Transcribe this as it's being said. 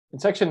In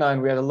section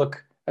 9, we had a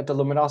look at the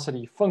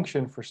luminosity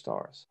function for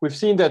stars. We've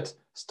seen that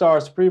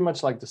stars, pretty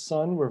much like the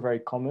sun, were very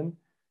common.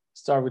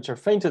 Stars which are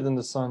fainter than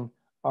the sun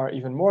are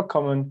even more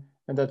common,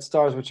 and that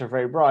stars which are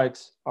very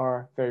bright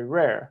are very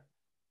rare.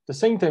 The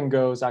same thing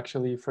goes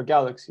actually for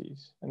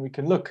galaxies, and we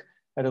can look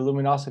at a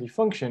luminosity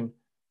function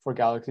for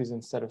galaxies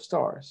instead of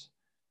stars.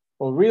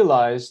 What we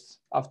realized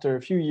after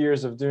a few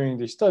years of doing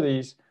these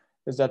studies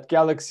is that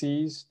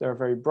galaxies, they're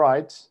very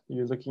bright.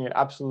 You're looking at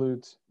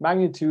absolute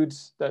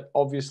magnitudes that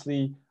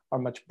obviously are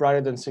much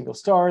brighter than single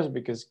stars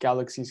because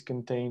galaxies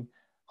contain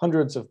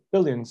hundreds of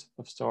billions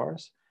of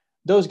stars.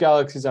 Those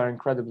galaxies are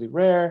incredibly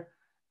rare.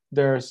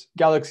 There's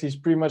galaxies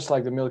pretty much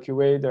like the Milky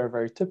Way, they're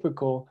very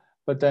typical,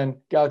 but then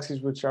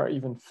galaxies which are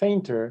even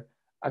fainter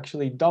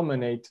actually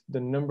dominate the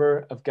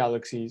number of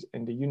galaxies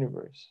in the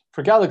universe.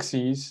 For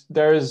galaxies,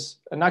 there is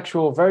an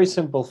actual very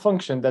simple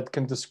function that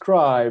can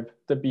describe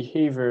the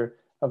behavior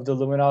of the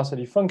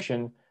luminosity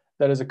function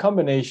that is a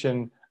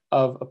combination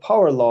of a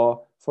power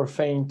law for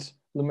faint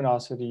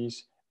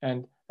luminosities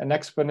and an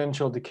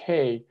exponential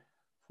decay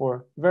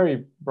for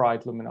very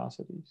bright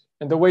luminosities.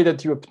 And the way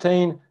that you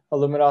obtain a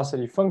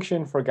luminosity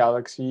function for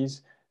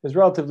galaxies is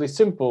relatively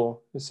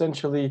simple.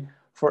 Essentially,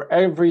 for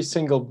every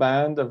single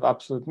band of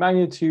absolute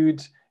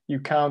magnitude, you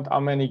count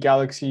how many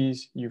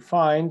galaxies you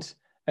find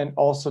and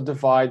also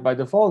divide by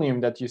the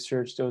volume that you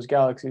search those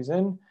galaxies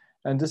in.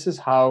 And this is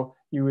how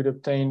you would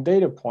obtain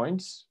data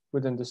points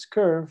within this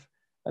curve.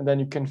 And then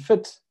you can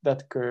fit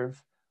that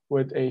curve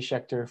with a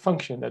Schechter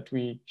function that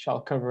we shall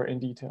cover in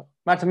detail.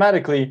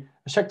 Mathematically,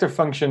 a Schechter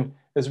function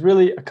is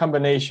really a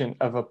combination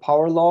of a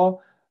power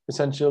law,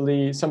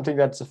 essentially something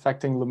that's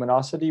affecting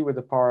luminosity with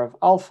the power of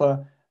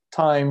alpha,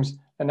 times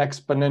an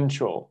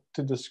exponential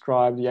to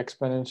describe the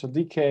exponential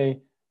decay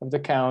of the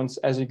counts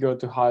as you go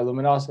to high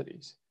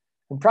luminosities.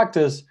 In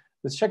practice,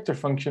 the Schechter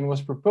function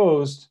was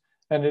proposed,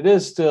 and it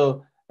is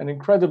still an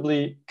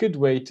incredibly good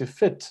way to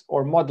fit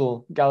or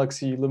model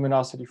galaxy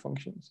luminosity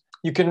functions.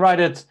 You can write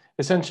it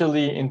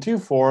essentially in two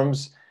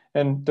forms,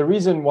 and the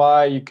reason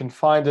why you can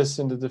find this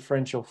in the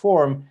differential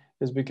form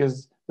is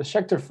because the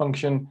Schechter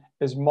function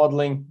is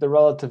modeling the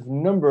relative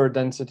number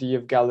density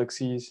of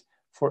galaxies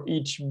for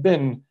each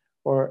bin,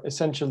 or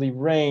essentially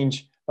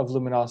range of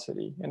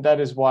luminosity. And that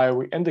is why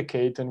we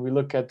indicate and we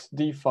look at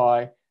d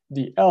phi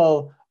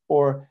dl,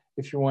 or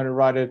if you want to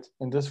write it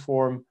in this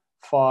form,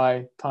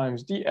 phi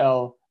times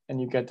dl, and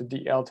you get the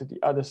dl to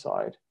the other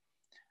side.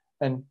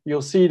 And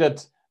you'll see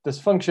that this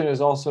function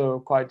is also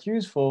quite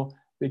useful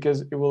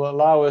because it will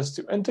allow us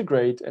to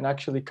integrate and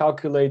actually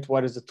calculate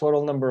what is the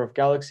total number of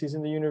galaxies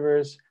in the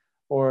universe,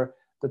 or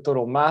the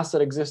total mass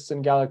that exists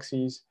in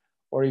galaxies,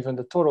 or even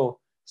the total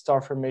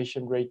star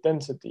formation rate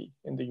density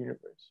in the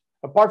universe.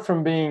 Apart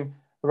from being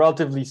a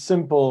relatively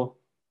simple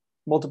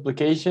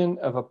multiplication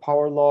of a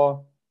power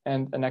law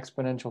and an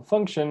exponential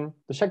function,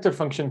 the Schechter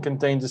function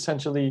contains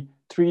essentially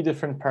three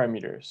different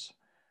parameters.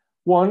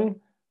 One,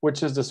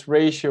 which is this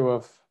ratio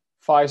of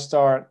phi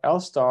star and L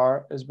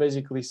star, is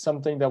basically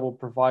something that will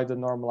provide the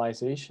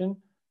normalization,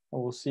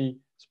 and we'll see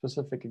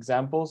specific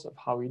examples of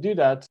how we do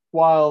that,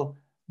 while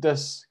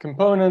this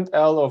component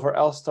L over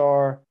L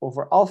star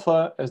over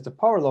alpha is the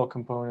power law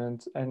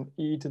component, and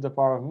e to the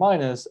power of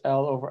minus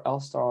L over L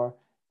star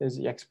is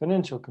the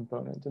exponential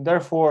component. And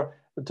therefore,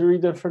 the three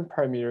different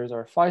parameters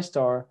are phi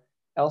star,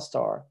 L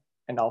star,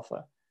 and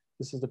alpha.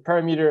 This is the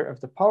parameter of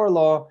the power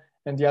law,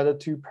 and the other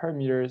two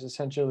parameters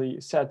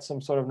essentially set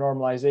some sort of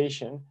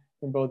normalization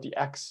in both the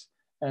x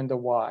and the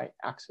y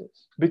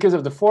axis. Because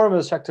of the form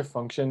of the Schechter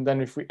function,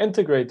 then if we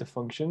integrate the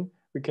function,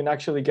 we can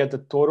actually get the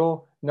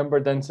total number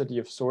density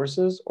of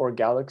sources or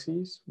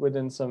galaxies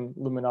within some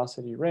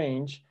luminosity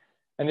range.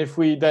 And if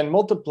we then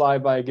multiply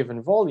by a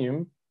given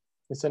volume,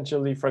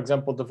 essentially, for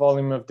example, the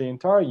volume of the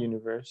entire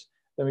universe,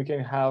 then we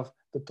can have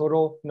the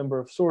total number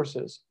of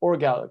sources or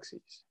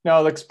galaxies. Now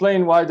I'll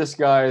explain why this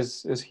guy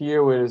is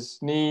here with his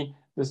knee.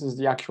 This is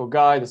the actual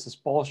guy. This is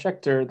Paul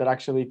Schechter that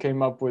actually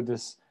came up with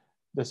this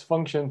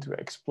function to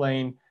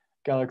explain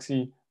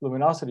galaxy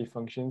luminosity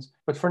functions.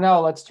 But for now,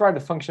 let's try to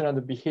function on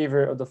the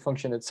behavior of the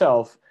function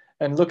itself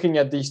and looking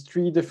at these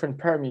three different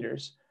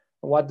parameters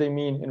and what they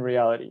mean in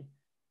reality.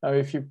 Now,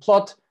 if you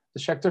plot the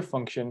Schechter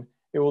function,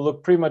 it will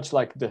look pretty much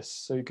like this.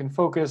 So you can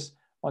focus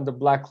on the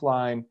black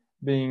line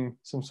being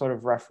some sort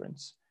of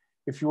reference.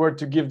 If you were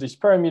to give these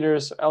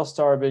parameters, L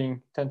star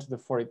being 10 to the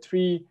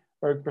 43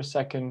 erg per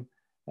second,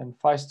 and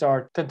phi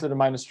star 10 to the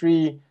minus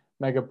 3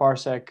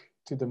 megaparsec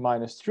to the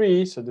minus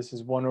 3, so this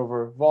is 1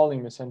 over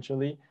volume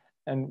essentially,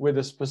 and with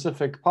a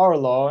specific power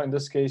law, in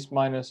this case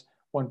minus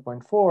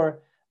 1.4,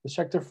 the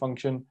Schechter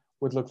function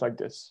would look like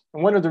this.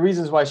 And one of the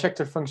reasons why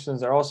Schechter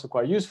functions are also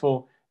quite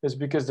useful is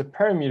because the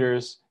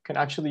parameters can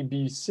actually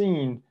be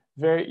seen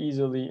very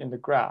easily in the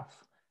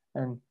graph.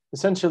 And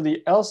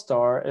essentially L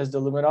star is the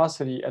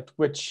luminosity at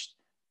which,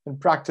 in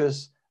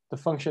practice, the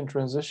function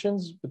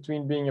transitions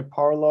between being a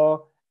power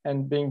law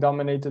and being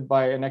dominated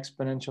by an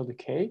exponential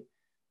decay.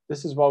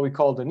 This is what we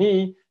call the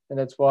knee, and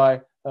that's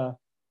why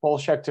Paul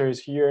Schechter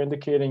is here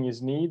indicating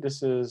his knee.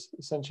 This is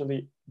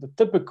essentially the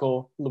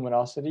typical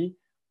luminosity,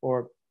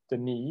 or the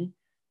knee.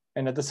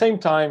 And at the same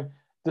time,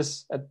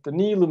 this at the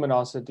knee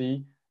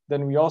luminosity,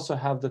 then we also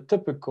have the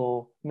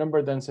typical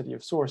number density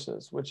of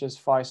sources, which is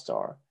phi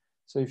star.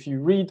 So if you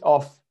read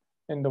off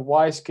in the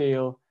y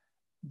scale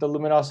the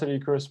luminosity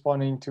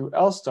corresponding to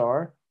L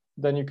star,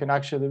 then you can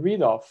actually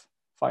read off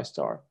phi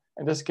star.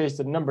 In this case,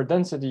 the number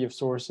density of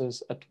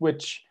sources at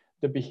which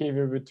the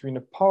behavior between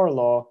a power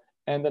law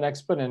and an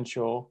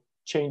exponential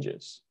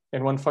changes,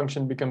 and one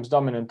function becomes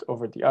dominant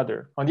over the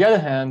other. On the other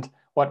hand,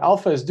 what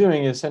alpha is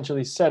doing is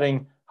essentially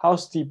setting how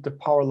steep the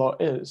power law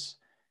is.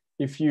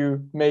 If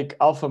you make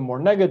alpha more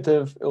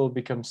negative, it will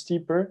become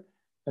steeper,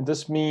 and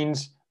this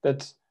means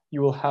that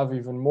you will have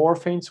even more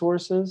faint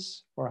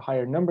sources or a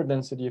higher number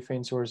density of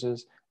faint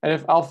sources. And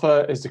if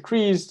alpha is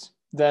decreased,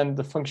 then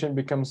the function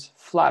becomes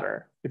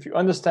flatter. If you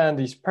understand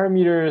these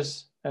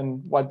parameters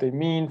and what they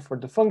mean for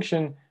the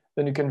function,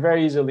 then you can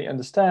very easily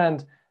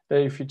understand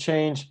that if you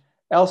change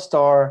L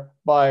star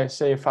by,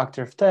 say, a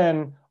factor of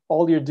 10,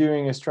 all you're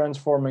doing is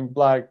transforming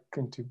black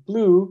into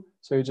blue.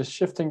 So you're just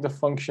shifting the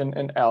function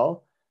in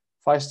L.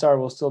 Phi star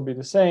will still be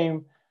the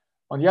same.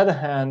 On the other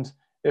hand,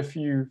 if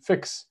you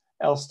fix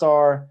L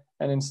star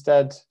and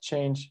instead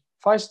change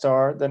phi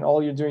star, then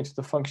all you're doing to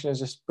the function is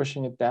just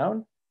pushing it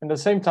down. And at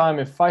the same time,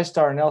 if phi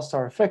star and L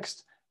star are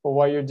fixed, but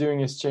what you're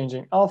doing is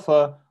changing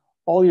alpha,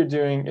 all you're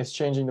doing is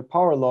changing the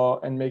power law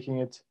and making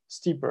it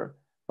steeper.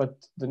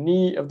 But the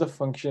knee of the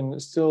function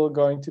is still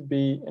going to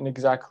be in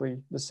exactly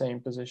the same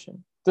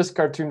position. This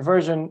cartoon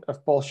version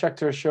of Paul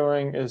Schechter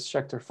showing his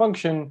Schechter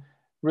function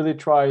really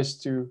tries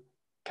to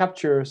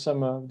capture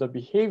some of the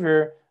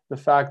behavior, the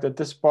fact that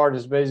this part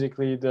is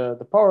basically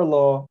the power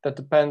law that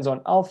depends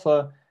on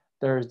alpha.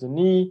 There's the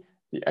knee,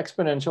 the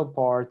exponential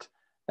part.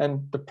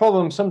 And the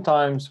problem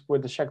sometimes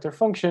with the Schechter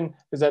function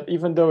is that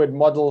even though it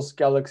models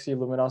galaxy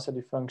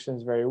luminosity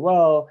functions very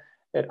well,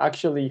 it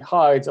actually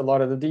hides a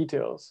lot of the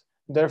details.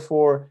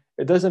 Therefore,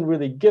 it doesn't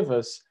really give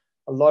us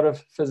a lot of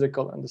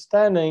physical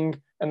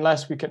understanding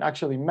unless we can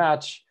actually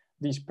match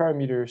these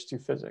parameters to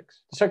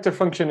physics. The Schechter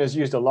function is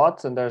used a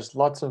lot, and there's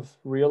lots of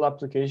real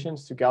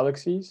applications to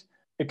galaxies.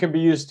 It can be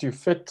used to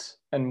fit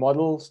and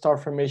model star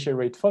formation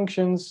rate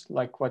functions,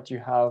 like what you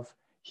have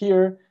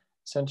here,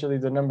 essentially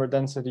the number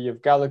density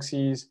of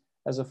galaxies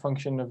as a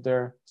function of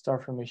their star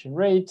formation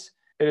rate.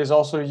 It is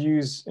also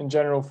used in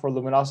general for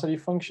luminosity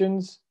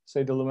functions,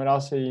 say the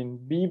luminosity in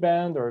B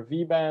band or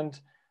V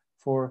band,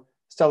 for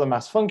stellar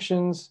mass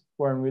functions,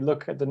 when we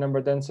look at the number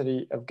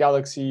density of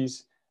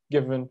galaxies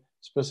given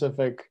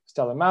specific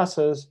stellar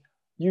masses,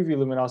 UV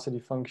luminosity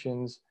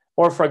functions,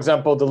 or for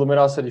example, the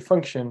luminosity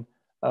function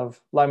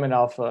of Lyman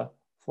alpha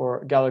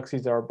for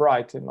galaxies that are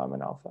bright in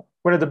Lyman alpha.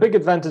 One of the big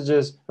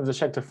advantages of the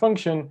Schechter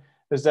function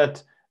is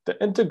that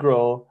the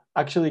integral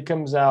actually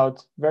comes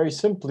out very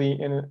simply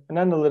in an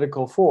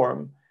analytical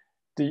form.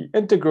 The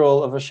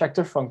integral of a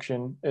Schechter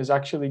function is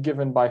actually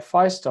given by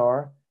phi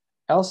star,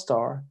 L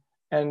star,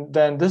 and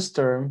then this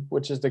term,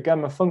 which is the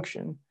gamma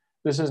function.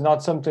 This is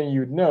not something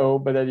you'd know,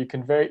 but that you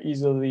can very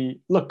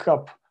easily look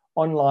up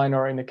online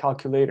or in a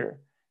calculator.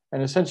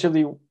 And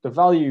essentially, the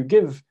value you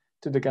give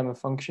to the gamma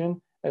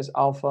function is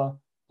alpha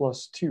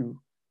plus 2.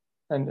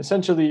 And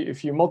essentially,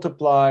 if you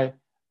multiply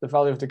the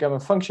value of the gamma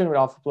function with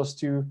alpha plus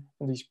 2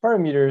 and these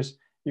parameters,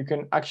 you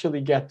can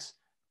actually get,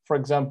 for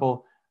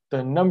example,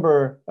 the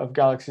number of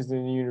galaxies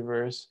in the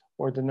universe,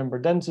 or the number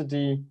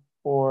density,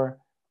 or,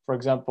 for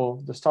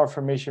example, the star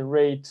formation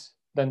rate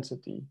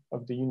density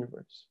of the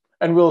universe.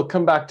 And we'll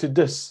come back to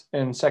this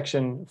in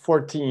section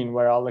 14,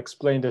 where I'll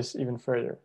explain this even further.